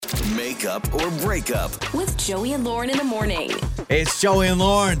Makeup or Breakup with Joey and Lauren in the morning. Hey, it's Joey and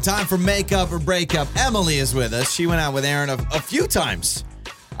Lauren. Time for Makeup or Breakup. Emily is with us. She went out with Aaron a few times.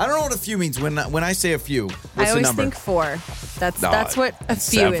 I don't know what a few means. When I say a few, what's I always the number? think 4. That's what a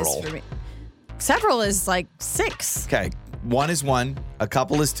few several. is for me. Several is like 6. Okay. 1 is 1. A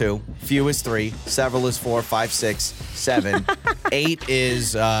couple is 2. Few is 3. Several is 4, 5, 6, 7. 8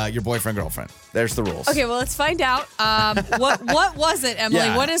 is your boyfriend, girlfriend. There's the rules. Okay, well, let's find out. What was it, Emily?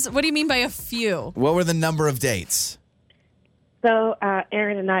 Yeah. What do you mean by a few? What were the number of dates? So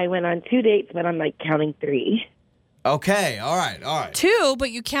Aaron and I went on 2 dates, but I'm like counting 3. Okay. All right. 2, but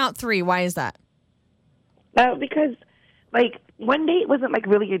you count 3. Why is that? Because like one date wasn't like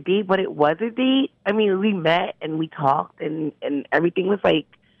really a date, but it was a date. I mean, we met and we talked and everything was like,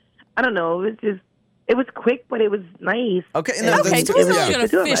 I don't know, it was quick, but it was nice. Okay. And no, Okay, that's- so it wasn't yeah. like an The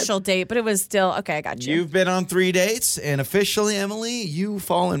two of us. official date, but it was still, okay, I got you. You've been on 3 dates, and officially, Emily, you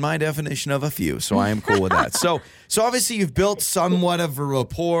fall in my definition of a few, so I am cool with that. So obviously, you've built somewhat of a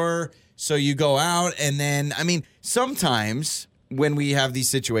rapport, so you go out, and then, I mean, sometimes when we have these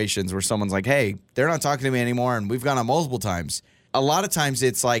situations where someone's like, hey, they're not talking to me anymore, and we've gone out multiple times, a lot of times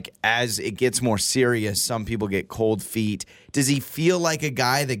it's like as it gets more serious, some people get cold feet. Does he feel like a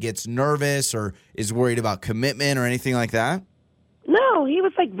guy that gets nervous or is worried about commitment or anything like that? No, he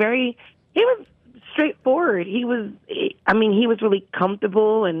was like he was straightforward. He was really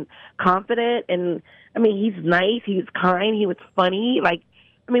comfortable and confident. And I mean, he's nice. He was kind. He was funny. Like,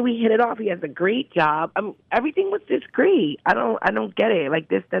 I mean, we hit it off. He has a great job. Everything was just great. I don't get it. Like,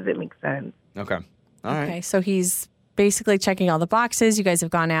 this doesn't make sense. Okay. All right. Okay, so he's basically checking all the boxes. You guys have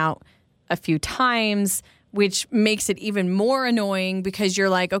gone out a few times, which makes it even more annoying because you're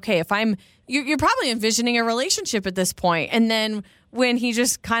like, okay, you're probably envisioning a relationship at this point. And then when he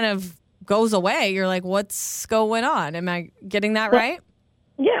just kind of goes away, you're like, what's going on? Am I getting that right?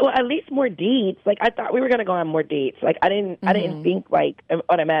 Yeah, well, at least more dates. Like, I thought we were going to go on more dates. Like, I didn't think like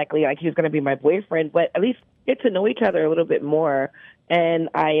automatically like he was going to be my boyfriend, but at least get to know each other a little bit more. And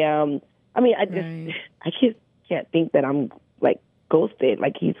I just can't think that I'm like ghosted.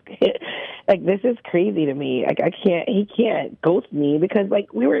 Like, he's like, this is crazy to me. Like, he can't ghost me because like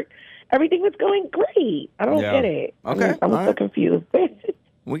everything was going great. I don't get it. Okay. I'm All so right. confused.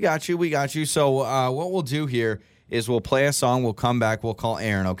 We got you. So what we'll do here is we'll play a song. We'll come back. We'll call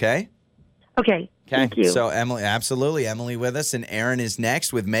Aaron, okay? Okay. Thank you. So Emily with us, and Aaron is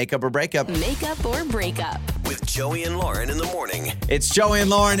next with Makeup or Breakup. Makeup or Breakup. with Joey and Lauren in the morning. It's Joey and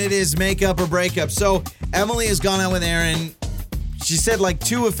Lauren. It is Makeup or Breakup. So Emily has gone out with Aaron. She said like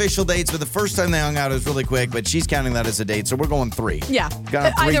 2 official dates, but the first time they hung out was really quick, but she's counting that as a date, so we're going 3. Yeah. Gone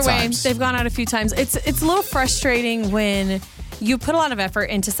out 3 Either way, times. they've gone out a few times. It's a little frustrating when you put a lot of effort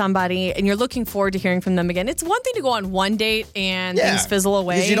into somebody and you're looking forward to hearing from them again. It's one thing to go on one date and things fizzle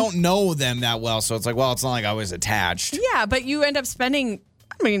away. Because you don't know them that well, so it's like, well, it's not like I was attached. Yeah, but you end up spending,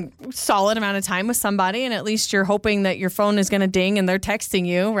 solid amount of time with somebody, and at least you're hoping that your phone is going to ding and they're texting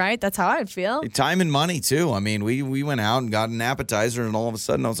you, right? That's how I'd feel. Time and money, too. I mean, we went out and got an appetizer, and all of a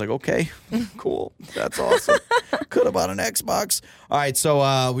sudden I was like, okay, cool. That's awesome. Could have bought an Xbox. All right,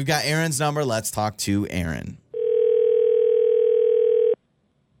 so we've got Aaron's number. Let's talk to Aaron.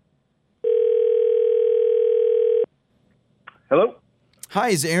 Hello? Hi,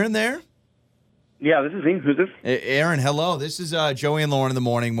 is Aaron there? Yeah, this is me. Who's this? Aaron, hello. This is Joey and Lauren in the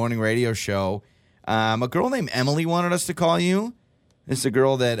morning radio show. A girl named Emily wanted us to call you. This is a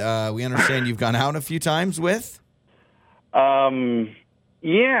girl that we understand you've gone out a few times with.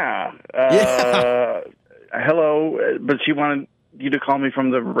 Yeah. Hello, but she wanted you to call me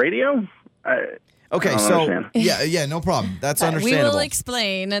from the radio? Okay, I don't so understand. yeah, no problem. That's We understandable. will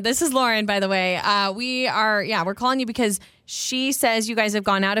explain. This is Lauren, by the way. We're calling you because she says you guys have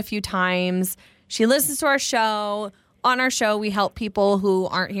gone out a few times. She listens to our show. On our show, we help people who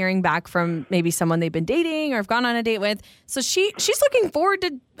aren't hearing back from maybe someone they've been dating or have gone on a date with. So she's looking forward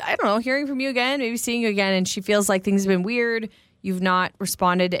to, hearing from you again, maybe seeing you again. And she feels like things have been weird. You've not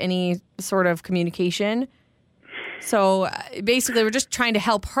responded to any sort of communication. So basically, we're just trying to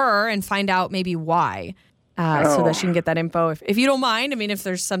help her and find out maybe why, so that she can get that info. If you don't mind, if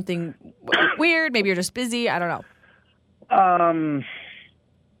there's something weird, maybe you're just busy. I don't know.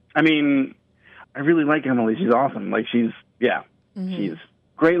 I really like Emily. She's awesome. Like, she's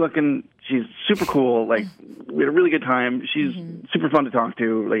great looking. She's super cool. Like, we had a really good time. She's super fun to talk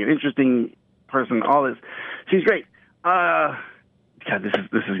to. Like, an interesting person. All this. She's great. God, this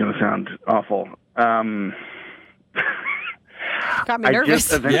is going to sound awful. Got me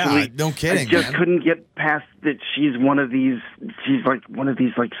nervous. Yeah, no kidding, I just man. couldn't get past that she's like one of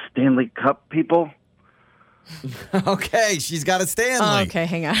these like Stanley Cup people. Okay, she's got a Stanley. Oh, okay,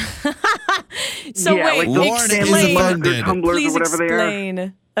 hang on. So Yeah, wait, like those Lauren is explain. offended. tumblers Please or whatever they are.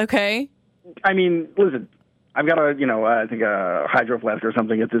 explain. Okay. I mean, listen, I've got I think a hydro flask or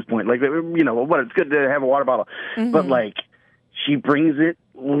something at this point. Like, it's good to have a water bottle. But, like, she brings it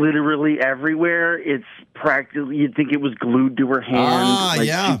literally everywhere. It's practically, you'd think it was glued to her hand.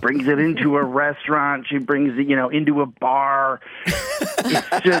 Yeah. She brings it into a restaurant. She brings it, into a bar.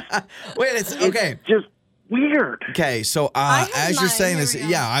 It's just, Wait, it's okay. it's just weird. Okay, so I have as you're mine. saying Here this, we go.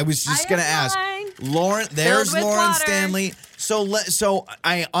 yeah, I was just I going to have ask. mine. Lauren, there's with Lauren water. Stanley. So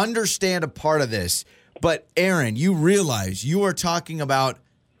I understand a part of this, but Aaron, you realize you are talking about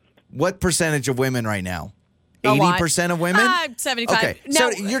what percentage of women right now? A lot. 80% of women? 75. Okay,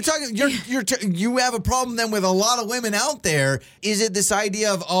 No. so you're talking. You have a problem then with a lot of women out there. Is it this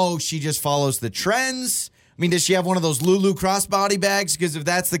idea of she just follows the trends? I mean, does she have one of those Lulu crossbody bags? Because if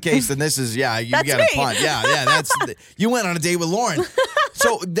that's the case, then this is you That's got a me. punt. Yeah, you went on a date with Lauren.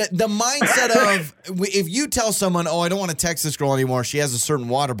 So the mindset of if you tell someone, I don't want to text this girl anymore, she has a certain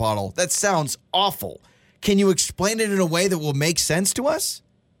water bottle, that sounds awful. Can you explain it in a way that will make sense to us?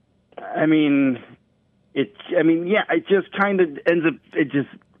 I mean, it just kind of ends up, it just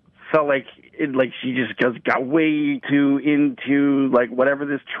felt like she just got way too into, like, whatever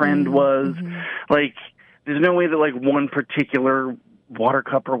this trend was. Like, there's no way that, like, one particular water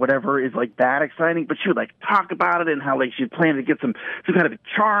cup or whatever is, like, that exciting, but she would, like, talk about it and how, like, she'd planned to get some kind of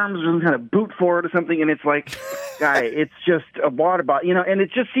charms or some kind of boot for it or something, and it's like, guy, it's just a water bottle, and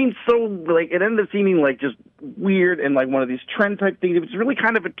it just seems so, like, it ended up seeming, like, just weird and, like, one of these trend type things. It was really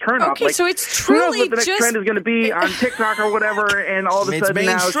kind of a turnoff. Okay, like, so it's who knows truly what the next just trend is going to be on TikTok or whatever, and all of a It's sudden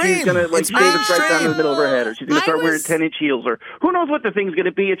now she's mainstream. going to, like, It's shave it right down in the mainstream. middle of her head, or she's going to start wearing 10-inch heels, or who knows what the thing's going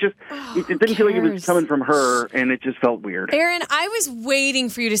to be. It just, it didn't feel like it was cares? coming from her, and it just felt weird. Aaron, I was waiting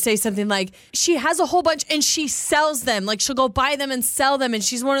for you to say something like, she has a whole bunch and she sells them. Like, she'll go buy them and sell them. And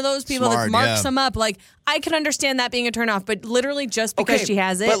she's one of those people Smart, that marks yeah. them up. Like, I can understand that being a turnoff, but literally just because she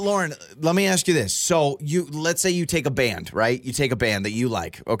has it. But Lauren, let me ask you this. So let's say you take a band, right? You take a band that you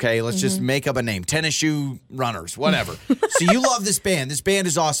like. Okay, let's just make up a name. Tennis Shoe Runners, whatever. So you love this band. This band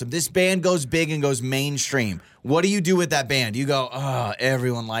is awesome. This band goes big and goes mainstream. What do you do with that band? You go,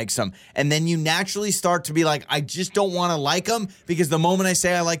 everyone likes them. And then you naturally start to be like, I just don't want to like them because the moment I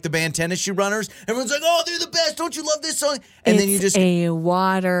say I like the band Tennis Shoe Runners, everyone's like, they're the best. Don't you love this song? And then you just a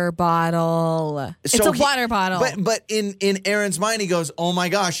water bottle. It's a water bottle. But in Aaron's mind, he goes, oh my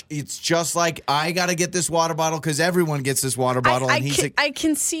gosh, it's just like I got to get this water bottle because everyone gets this water bottle. I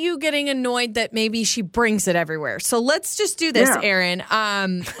can see you getting annoyed that maybe she brings it everywhere. So let's just do this, Yeah.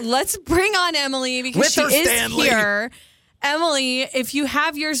 Aaron. Let's bring on Emily because With she her is Stanley. here. Emily, if you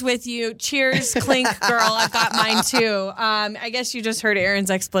have yours with you, cheers, clink, girl. I've got mine too. I guess you just heard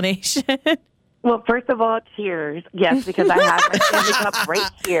Aaron's explanation. Well, first of all, cheers. Yes, because I have my Stanley Cup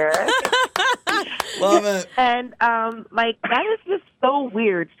right here. love it. And, that is just so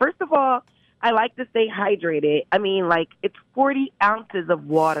weird. First of all, I like to stay hydrated. I mean, like, it's 40 ounces of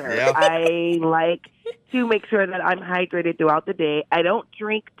water. Yep. I like to make sure that I'm hydrated throughout the day. I don't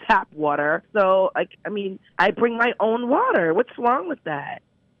drink tap water. So, I bring my own water. What's wrong with that?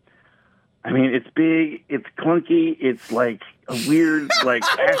 I mean, it's big, it's clunky, it's like a weird, like,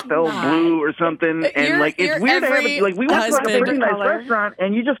 pastel blue or something, and You're- like it's you're weird to have every it. Like, we went to a husband pretty nice color. restaurant,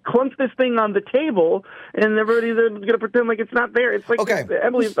 and you just clunk this thing on the table, and everybody's going to pretend like it's not there. It's like, Okay.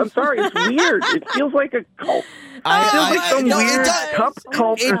 Emily, I'm sorry, it's weird. It feels like a cult. It feels like some no, it weird does. cup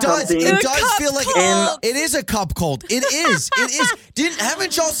cult or It does. something. It The does cup feel like cult. it is a cup cult. It is. It is.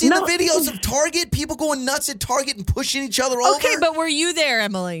 Haven't y'all seen the videos of Target? People going nuts at Target and pushing each other over. Okay, but were you there,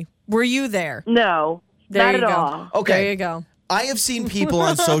 Emily? Were you there? No, There not you at go. all. Okay. There you go. I have seen people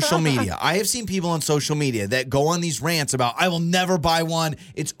on social media. That go on these rants about I will never buy one.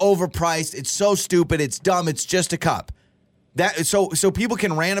 It's overpriced. It's so stupid. It's dumb. It's just a cup. So people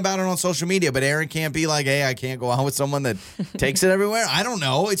can rant about it on social media, but Aaron can't be like, hey, I can't go out with someone that takes it everywhere. I don't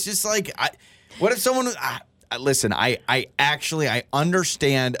know. It's just like, what if someone? Listen, I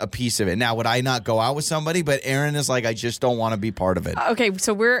understand a piece of it. Now, would I not go out with somebody? But Aaron is like, I just don't want to be part of it. Okay,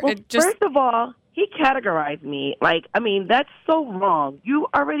 so we're Well, just. first of all, he categorized me. That's so wrong. You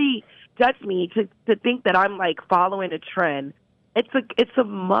already judged me to think that I'm like following a trend. It's a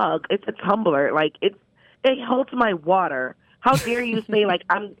mug. It's a tumbler. Like it holds my water. How dare you say like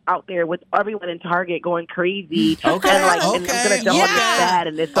I'm out there with everyone in Target going crazy? Okay, and, and I'm okay, gonna jump on this yeah. fad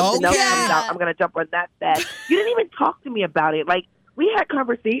and there's something else Okay. comes out. I'm gonna jump on that fad. You didn't even talk to me about it. Like we had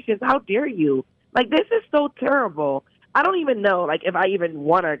conversations. How dare you? Like this is so terrible. I don't even know, like, if I even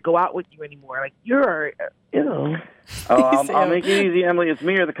want to go out with you anymore. Like, you're, ew. Oh, I'll make it easy, Emily. It's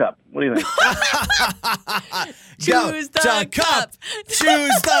me or the cup. What do you think? Choose the cup.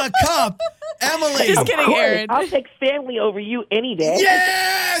 Choose the cup. Emily. Just kidding, Of course, Aaron. I'll take Stanley over you any day.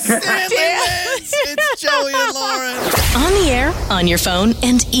 Yes! Stanley wins! It's Joey and Lauren. On the air, on your phone,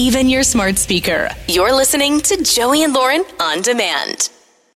 and even your smart speaker. You're listening to Joey and Lauren on demand.